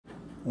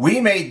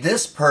We made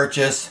this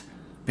purchase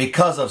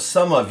because of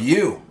some of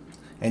you.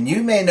 And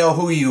you may know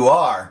who you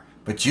are,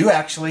 but you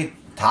actually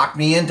talked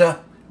me into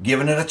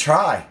giving it a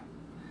try.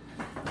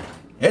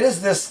 It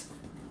is this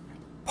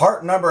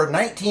part number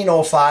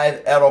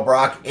 1905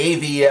 Edelbrock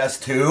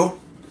AVS2.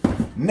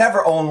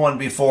 Never owned one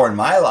before in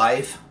my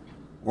life.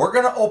 We're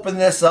going to open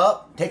this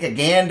up, take a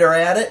gander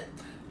at it.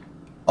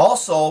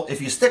 Also,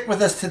 if you stick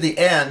with us to the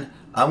end,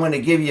 I'm going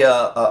to give you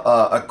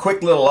a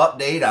quick little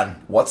update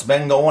on what's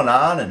been going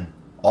on and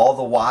all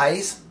the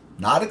whys.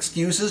 Not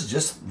excuses,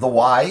 just the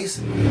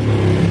whys.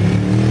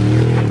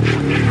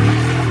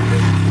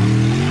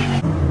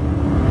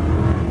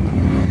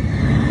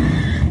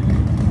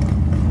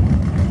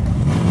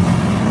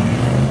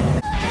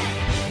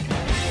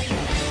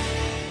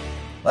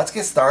 Let's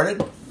get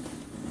started.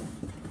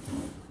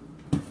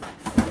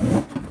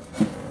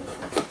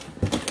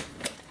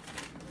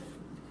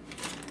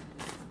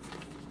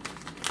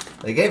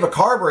 They gave a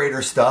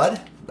carburetor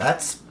stud.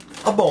 That's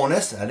a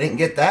bonus. I didn't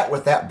get that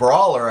with that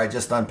Brawler I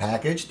just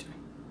unpackaged.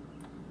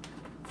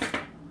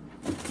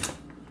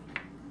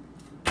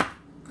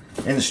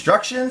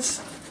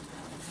 Instructions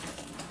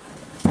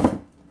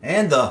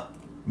and the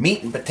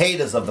meat and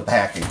potatoes of the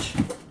package.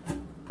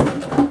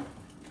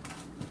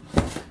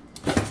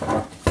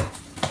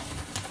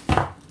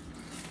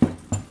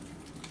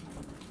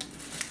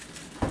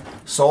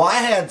 So I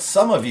had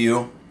some of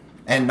you,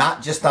 and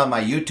not just on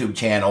my YouTube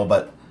channel,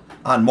 but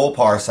on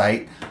Mopar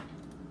site,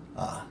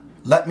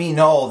 let me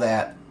know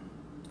that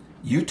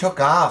you took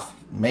off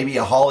maybe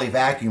a Holley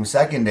vacuum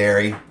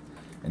secondary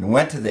and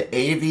went to the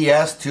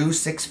AVS2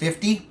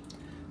 650,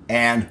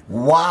 and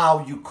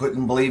wow, you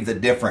couldn't believe the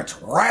difference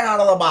right out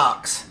of the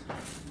box.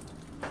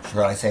 Should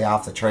I say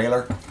off the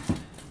trailer?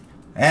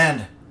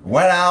 And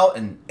went out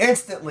and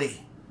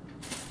instantly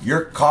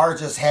your car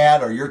just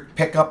had, or your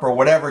pickup or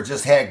whatever,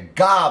 just had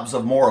gobs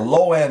of more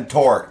low-end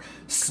torque.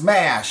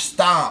 Smash,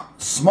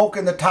 stomp, smoke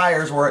in the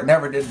tires where it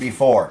never did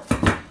before.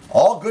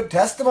 All good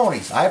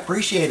testimonies. I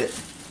appreciate it.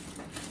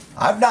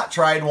 I've not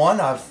tried one.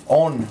 I've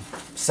owned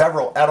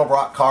several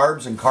Edelbrock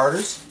carbs and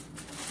carters.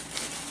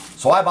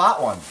 So I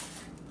bought one.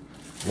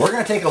 We're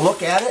going to take a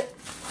look at it.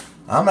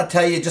 I'm going to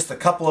tell you just a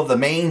couple of the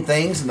main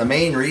things and the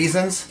main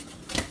reasons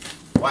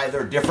why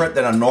they're different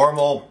than a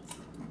normal,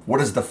 what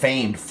is the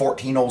famed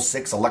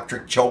 1406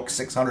 electric choke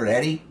 600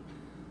 Eddy.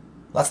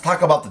 Let's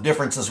talk about the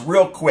differences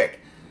real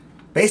quick.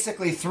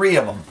 Basically three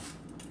of them.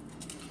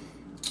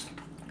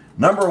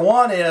 Number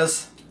one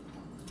is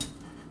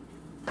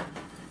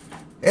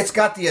it's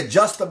got the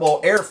adjustable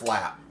air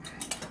flap.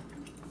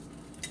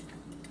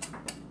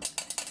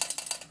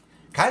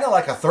 Kind of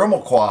like a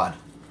thermal quad.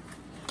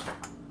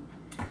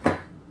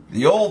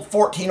 The old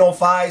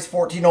 1405s,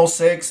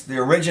 1406, the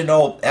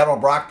original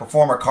Edelbrock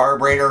Performer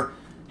carburetor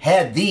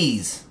had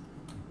these.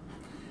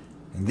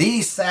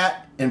 These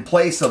sat in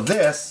place of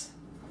this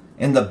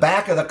in the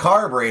back of the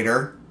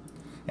carburetor,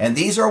 and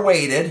these are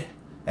weighted,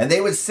 and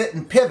they would sit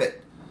and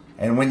pivot.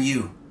 And when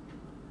you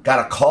got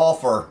a call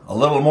for a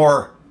little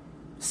more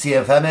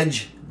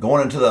CFMage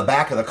going into the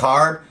back of the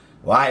carb,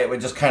 why, it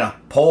would just kind of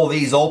pull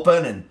these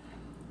open, and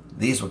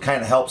these would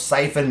kind of help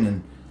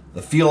siphon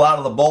the fuel out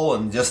of the bowl,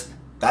 and just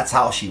that's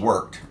how she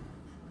worked.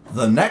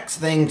 The next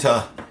thing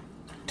to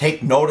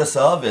take notice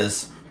of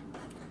is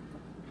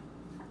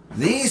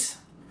these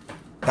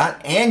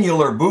got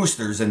annular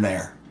boosters in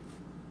there.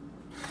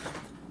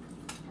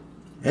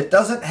 It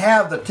doesn't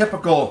have the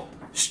typical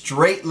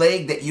straight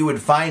leg that you would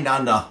find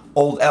on the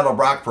old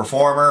Edelbrock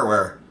Performer,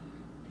 where,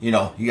 you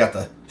know, you got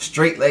the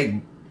straight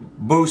leg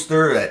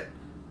booster that,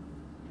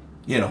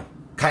 you know,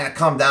 kind of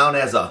come down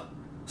as a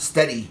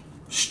steady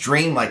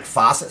stream like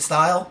faucet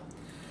style.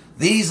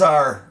 These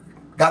are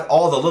got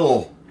all the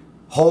little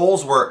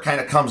holes where it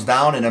kind of comes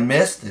down in a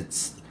mist.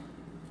 It's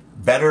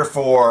better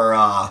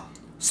for,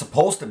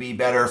 supposed to be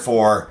better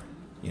for,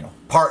 you know,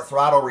 part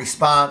throttle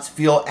response,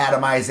 fuel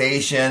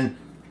atomization,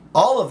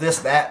 all of this,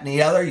 that, and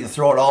the other. You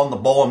throw it all in the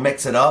bowl and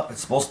mix it up.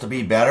 It's supposed to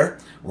be better.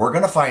 We're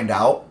going to find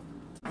out.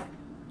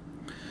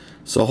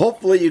 So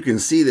hopefully you can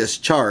see this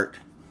chart.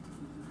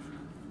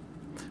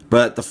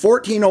 But the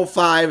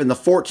 1405 and the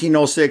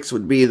 1406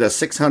 would be the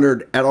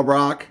 600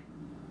 Edelbrock.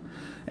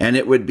 And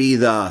it would be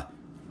the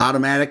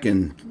automatic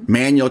and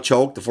manual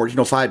choke, the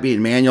 1405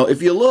 being manual.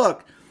 If you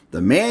look, the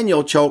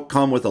manual choke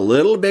come with a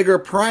little bigger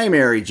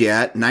primary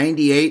jet,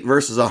 98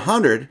 versus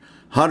 100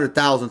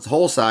 thousandths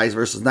hole size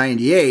versus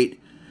 98.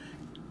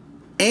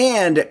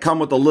 And it come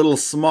with a little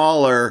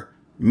smaller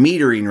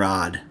metering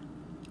rod.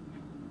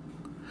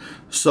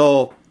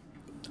 So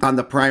on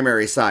the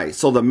primary side.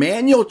 So the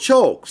manual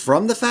choke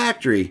from the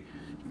factory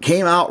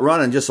came out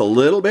running just a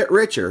little bit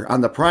richer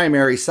on the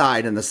primary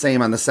side, and the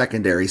same on the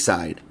secondary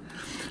side.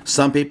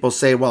 Some people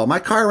say, well, my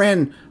car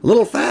ran a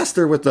little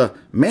faster with the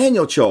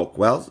manual choke.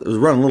 Well, it was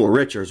running a little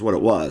richer is what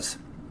it was.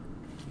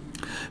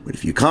 But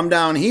if you come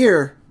down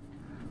here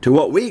to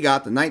what we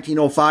got, the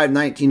 1905,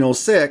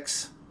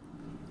 1906,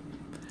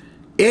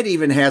 it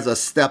even has a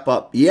step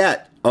up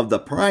yet of the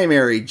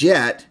primary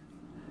jet,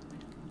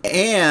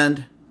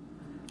 and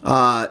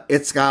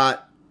it's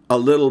got a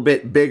little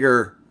bit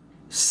bigger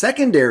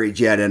secondary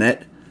jet in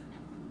it.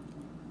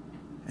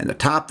 And to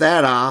top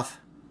that off,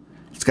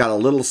 it's got a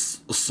little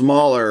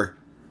smaller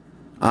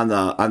on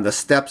the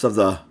steps of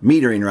the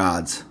metering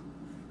rods.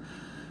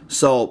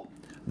 So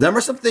them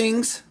are some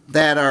things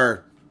that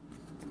are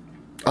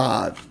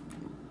that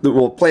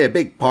will play a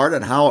big part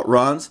in how it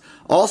runs.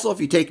 Also,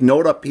 if you take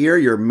note up here,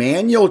 your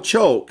manual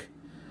choke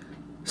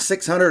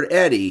 600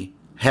 Eddy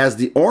has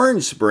the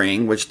orange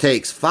spring, which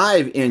takes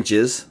 5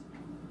 inches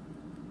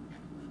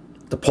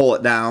to pull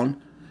it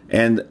down,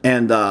 and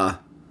the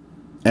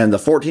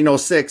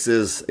 1406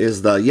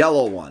 is the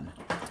yellow one.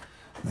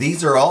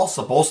 These are all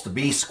supposed to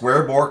be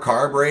square bore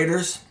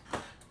carburetors.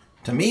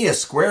 To me, a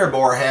square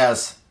bore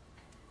has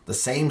the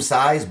same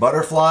size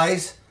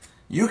butterflies.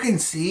 You can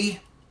see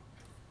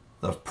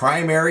the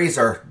primaries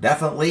are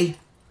definitely,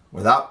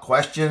 without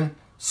question,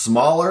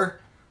 smaller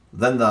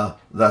than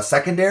the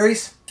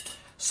secondaries.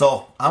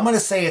 So I'm going to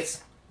say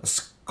it's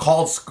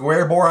called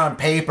square bore on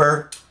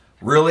paper.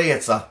 Really,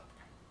 it's a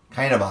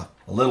kind of a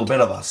little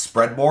bit of a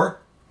spread bore,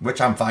 which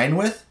I'm fine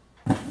with.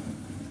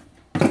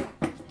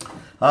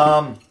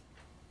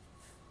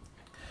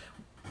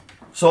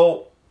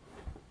 So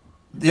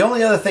the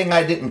only other thing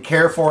I didn't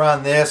care for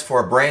on this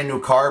for a brand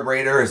new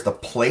carburetor is the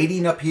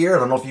plating up here. I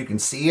don't know if you can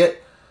see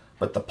it,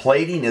 but the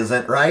plating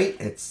isn't right.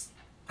 It's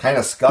kind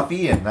of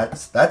scuffy, and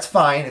that's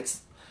fine.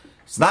 It's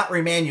not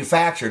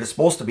remanufactured. It's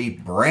supposed to be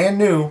brand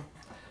new.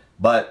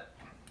 But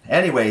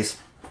anyways,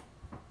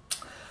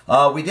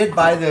 we did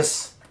buy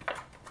this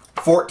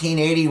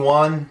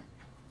 1481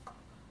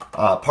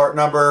 part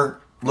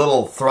number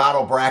little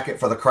throttle bracket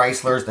for the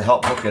Chryslers to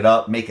help hook it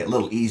up, make it a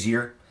little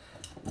easier.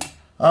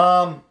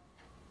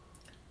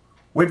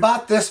 We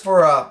bought this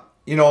for a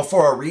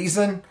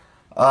reason,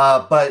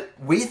 but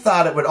we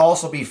thought it would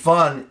also be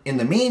fun in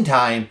the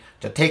meantime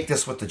to take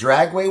this with the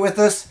dragway with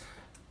us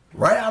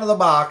right out of the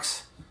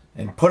box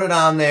and put it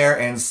on there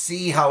and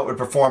see how it would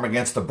perform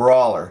against the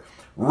Brawler.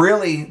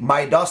 Really,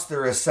 my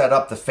Duster is set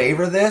up to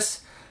favor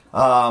this.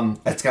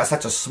 It's got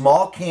such a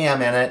small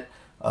cam in it,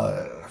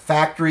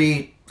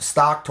 factory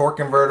stock torque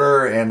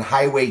converter and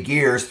highway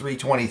gears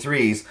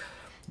 323s,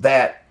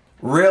 that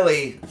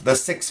really the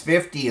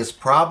 650 is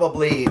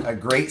probably a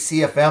great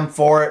CFM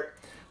for it.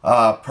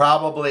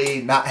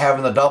 Probably not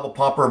having the double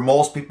pumper,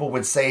 most people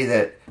would say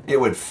that it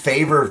would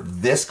favor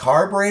this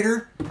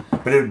carburetor,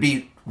 but it would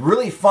be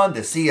really fun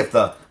to see if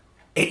the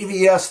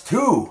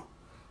AVS2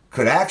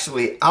 could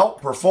actually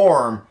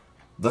outperform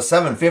the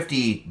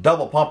 750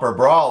 double pumper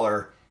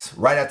Brawler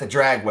right at the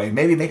dragway.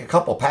 Maybe make a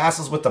couple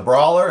passes with the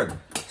Brawler and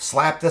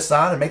slap this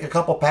on and make a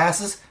couple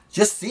passes.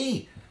 Just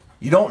see.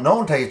 You don't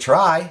know until you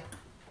try.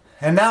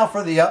 And now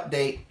for the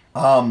update.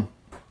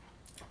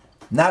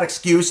 Not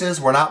excuses.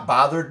 We're not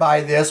bothered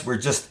by this.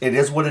 It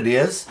is what it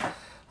is.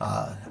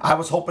 I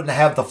was hoping to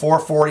have the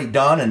 440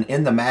 done and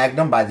in the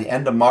Magnum by the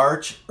end of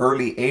March,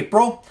 early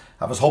April.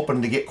 I was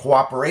hoping to get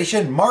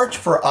cooperation. March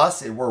for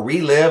us, where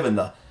we live in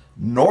the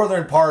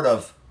northern part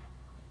of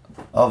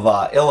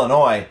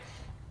Illinois,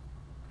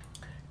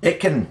 it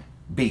can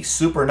be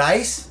super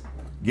nice,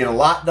 get a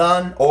lot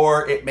done,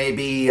 or it may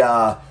be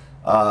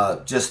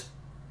just,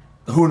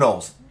 who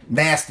knows,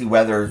 nasty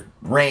weather,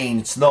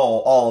 rain, snow,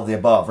 all of the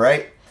above,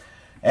 right?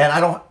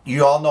 And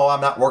you all know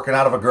I'm not working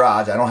out of a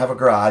garage. I don't have a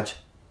garage.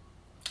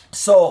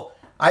 So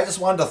I just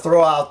wanted to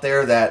throw out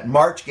there that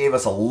March gave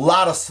us a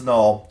lot of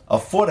snow, a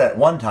foot at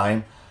one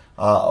time.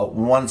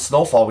 One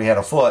snowfall we had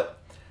a foot,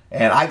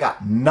 and I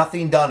got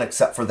nothing done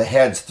except for the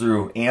heads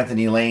through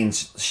Anthony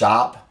Lane's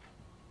shop.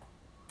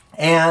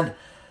 And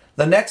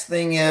the next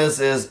thing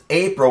is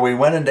April. We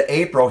went into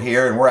April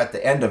here, and we're at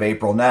the end of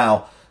April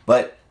now,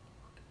 but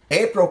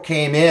April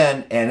came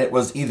in and it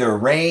was either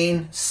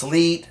rain,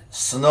 sleet,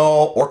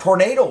 snow, or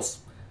tornadoes.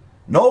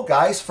 No,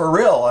 guys, for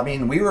real. I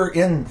mean, we were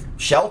in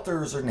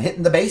shelters and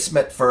hitting the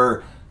basement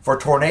for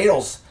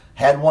tornadoes.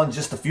 Had one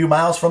just a few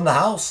miles from the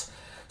house.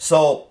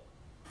 So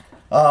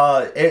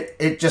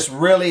it just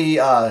really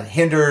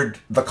hindered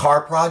the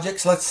car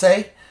projects, let's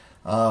say.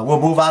 We'll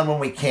move on when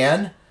we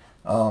can.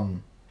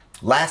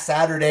 Last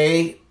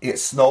Saturday, it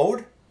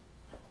snowed.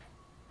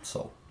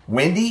 So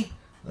windy.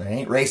 They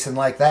ain't racing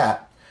like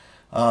that.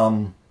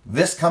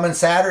 This coming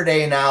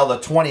Saturday now, the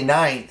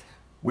 29th,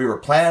 we were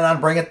planning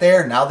on bringing it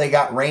there. Now they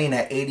got rain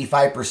at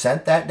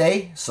 85% that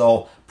day.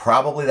 So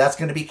probably that's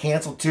going to be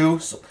canceled too.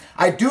 So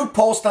I do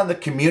post on the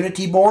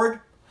community board.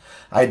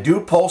 I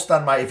do post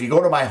on if you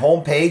go to my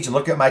homepage and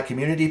look at my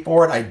community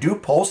board, I do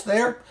post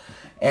there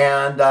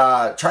and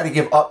try to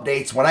give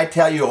updates. When I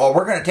tell you, oh,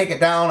 we're going to take it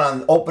down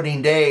on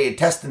opening day,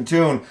 test and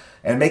tune,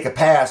 and make a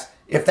pass.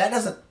 If that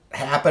doesn't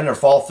happen or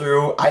fall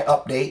through, I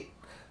update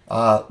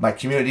my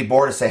community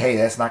board to say, hey,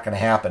 that's not going to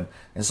happen.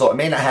 And so it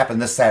may not happen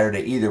this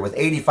Saturday either. With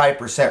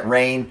 85%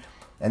 rain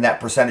and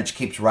that percentage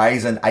keeps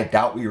rising, I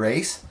doubt we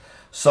race.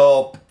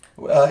 So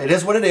it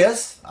is what it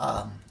is.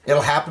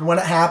 It'll happen when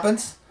it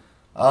happens.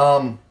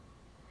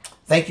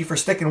 Thank you for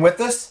sticking with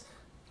us.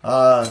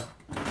 But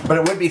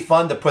it would be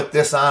fun to put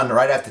this on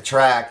right at the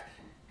track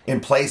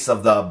in place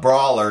of the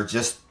Brawler.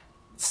 Just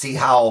see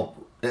how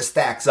it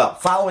stacks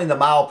up. Following the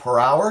mile per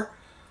hour,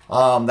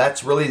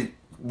 that's really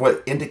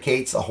what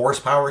indicates a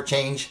horsepower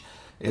change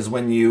is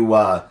when you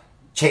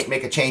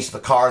make a change to the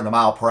car and the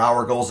mile per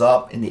hour goes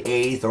up in the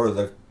eighth or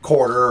the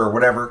quarter or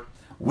whatever.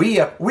 We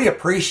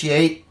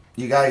appreciate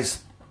you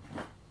guys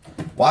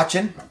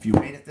watching. If you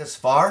made it this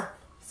far,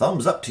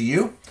 thumbs up to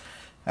you.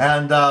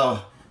 And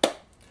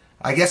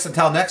I guess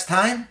until next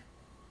time,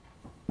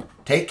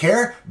 take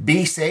care,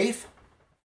 be safe,